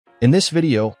In this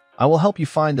video, I will help you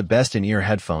find the best in-ear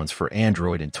headphones for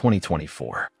Android in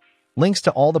 2024. Links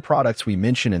to all the products we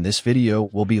mention in this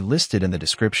video will be listed in the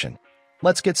description.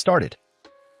 Let's get started.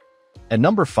 At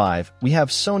number 5, we have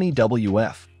Sony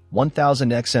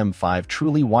WF-1000XM5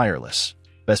 Truly Wireless,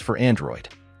 best for Android.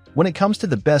 When it comes to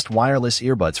the best wireless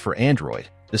earbuds for Android,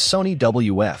 the Sony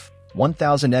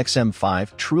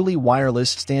WF-1000XM5 Truly Wireless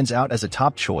stands out as a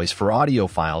top choice for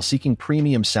audiophiles seeking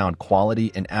premium sound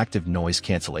quality and active noise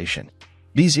cancellation.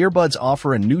 These earbuds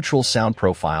offer a neutral sound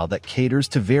profile that caters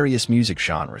to various music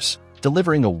genres,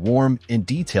 delivering a warm and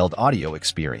detailed audio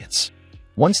experience.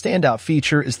 One standout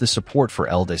feature is the support for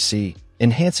LDC,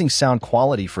 enhancing sound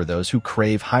quality for those who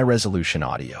crave high-resolution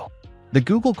audio. The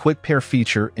Google Quick Pair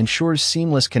feature ensures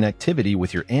seamless connectivity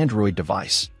with your Android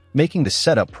device, making the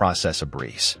setup process a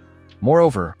breeze.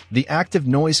 Moreover, the active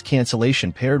noise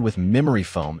cancellation paired with memory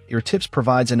foam ear tips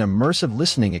provides an immersive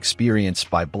listening experience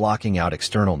by blocking out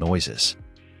external noises.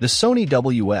 The Sony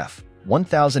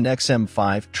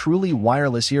WF-1000XM5 Truly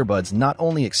Wireless earbuds not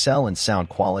only excel in sound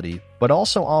quality, but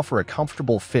also offer a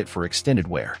comfortable fit for extended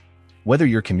wear. Whether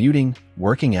you're commuting,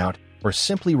 working out, or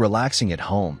simply relaxing at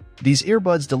home, these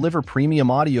earbuds deliver premium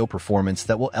audio performance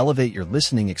that will elevate your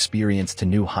listening experience to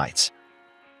new heights.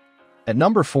 At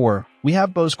number 4, we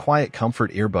have Bose Quiet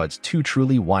Comfort Earbuds 2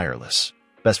 Truly Wireless,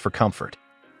 best for comfort.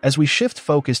 As we shift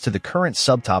focus to the current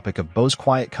subtopic of Bose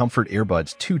Quiet Comfort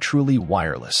Earbuds 2 Truly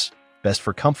Wireless, best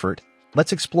for comfort,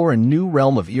 let's explore a new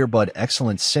realm of earbud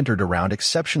excellence centered around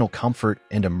exceptional comfort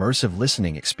and immersive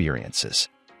listening experiences.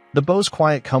 The Bose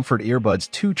Quiet Comfort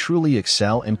Earbuds 2 truly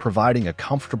excel in providing a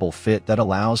comfortable fit that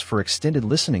allows for extended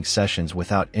listening sessions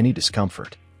without any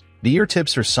discomfort. The ear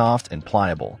tips are soft and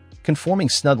pliable, conforming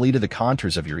snugly to the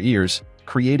contours of your ears,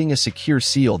 creating a secure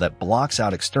seal that blocks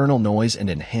out external noise and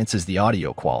enhances the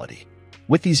audio quality.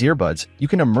 With these earbuds, you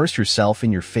can immerse yourself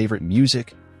in your favorite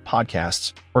music,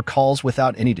 podcasts, or calls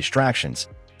without any distractions,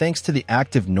 thanks to the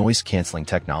active noise-canceling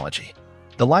technology.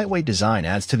 The lightweight design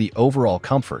adds to the overall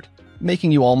comfort,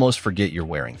 making you almost forget you're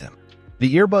wearing them.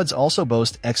 The earbuds also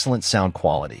boast excellent sound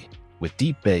quality, with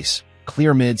deep bass,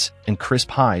 clear mids, and crisp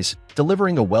highs,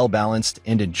 delivering a well-balanced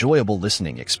and enjoyable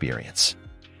listening experience.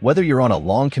 Whether you're on a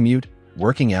long commute,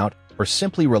 working out, or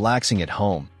simply relaxing at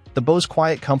home, the Bose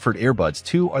Quiet Comfort Earbuds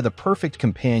 2 are the perfect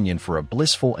companion for a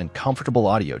blissful and comfortable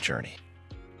audio journey.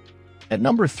 At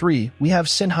number 3, we have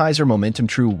Sennheiser Momentum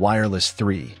True Wireless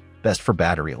 3, best for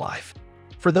battery life.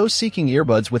 For those seeking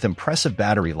earbuds with impressive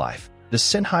battery life, the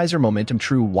Sennheiser Momentum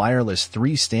True Wireless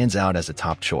 3 stands out as a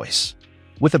top choice.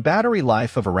 With a battery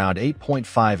life of around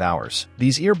 8.5 hours,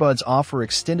 these earbuds offer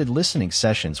extended listening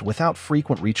sessions without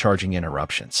frequent recharging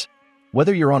interruptions.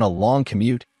 Whether you're on a long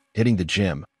commute, hitting the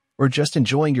gym, or just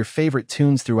enjoying your favorite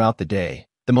tunes throughout the day,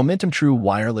 the Momentum True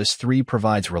Wireless 3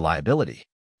 provides reliability.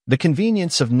 The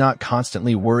convenience of not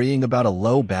constantly worrying about a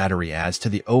low battery adds to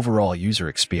the overall user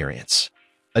experience.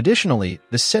 Additionally,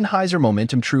 the Sennheiser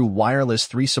Momentum True Wireless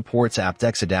 3 supports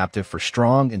aptX Adaptive for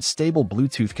strong and stable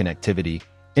Bluetooth connectivity,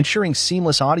 ensuring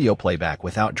seamless audio playback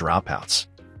without dropouts.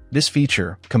 This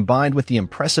feature, combined with the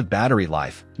impressive battery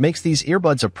life, makes these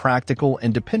earbuds a practical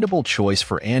and dependable choice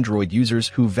for Android users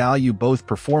who value both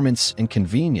performance and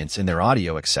convenience in their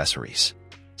audio accessories.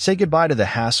 Say goodbye to the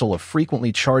hassle of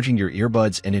frequently charging your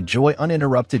earbuds and enjoy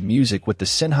uninterrupted music with the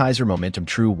Sennheiser Momentum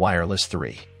True Wireless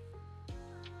 3.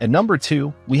 At number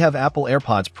 2, we have Apple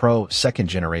AirPods Pro 2nd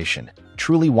Generation,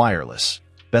 Truly Wireless,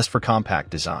 best for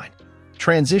compact design.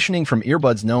 Transitioning from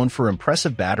earbuds known for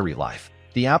impressive battery life,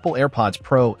 the Apple AirPods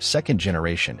Pro 2nd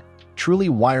Generation, Truly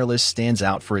Wireless stands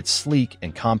out for its sleek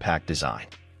and compact design.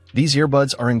 These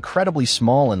earbuds are incredibly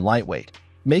small and lightweight,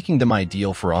 making them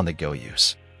ideal for on-the-go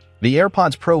use. The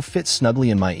AirPods Pro fit snugly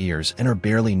in my ears and are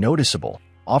barely noticeable,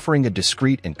 offering a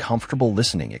discreet and comfortable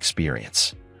listening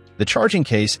experience. The charging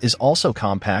case is also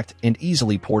compact and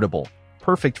easily portable,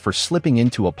 perfect for slipping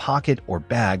into a pocket or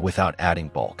bag without adding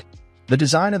bulk. The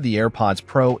design of the AirPods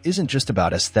Pro isn't just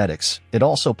about aesthetics, it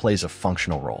also plays a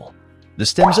functional role. The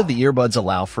stems of the earbuds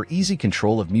allow for easy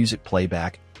control of music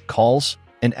playback, calls,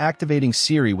 and activating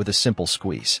Siri with a simple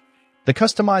squeeze. The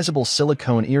customizable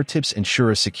silicone ear tips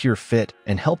ensure a secure fit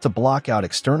and help to block out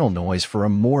external noise for a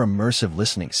more immersive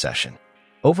listening session.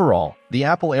 Overall, the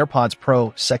Apple AirPods Pro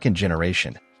 2nd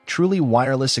Generation, Truly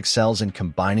Wireless excels in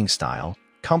combining style,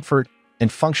 comfort, and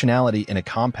functionality in a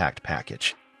compact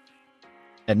package.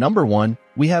 At number 1,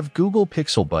 we have Google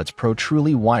Pixel Buds Pro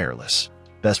Truly Wireless,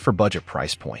 best for budget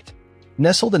price point.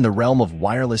 Nestled in the realm of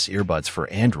wireless earbuds for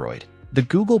Android, the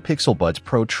Google Pixel Buds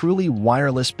Pro Truly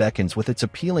Wireless beckons with its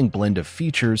appealing blend of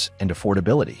features and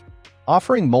affordability.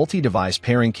 Offering multi-device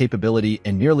pairing capability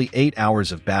and nearly 8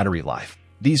 hours of battery life,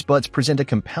 these buds present a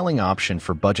compelling option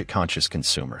for budget-conscious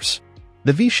consumers.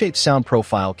 The V-shaped sound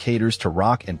profile caters to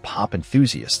rock and pop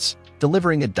enthusiasts,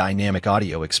 delivering a dynamic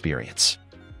audio experience.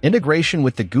 Integration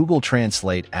with the Google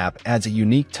Translate app adds a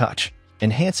unique touch,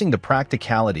 enhancing the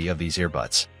practicality of these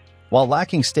earbuds. While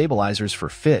lacking stabilizers for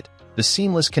fit, the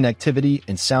seamless connectivity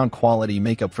and sound quality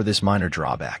make up for this minor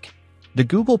drawback. The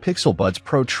Google Pixel Buds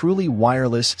Pro Truly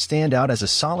Wireless stand out as a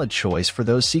solid choice for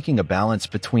those seeking a balance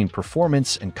between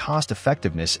performance and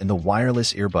cost-effectiveness in the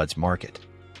wireless earbuds market.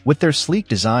 With their sleek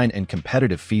design and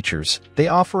competitive features, they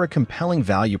offer a compelling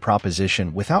value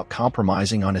proposition without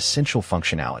compromising on essential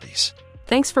functionalities.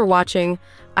 Thanks for watching.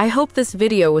 I hope this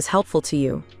video was helpful to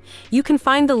you. You can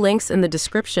find the links in the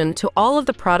description to all of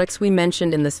the products we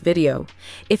mentioned in this video.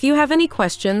 If you have any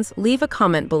questions, leave a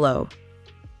comment below.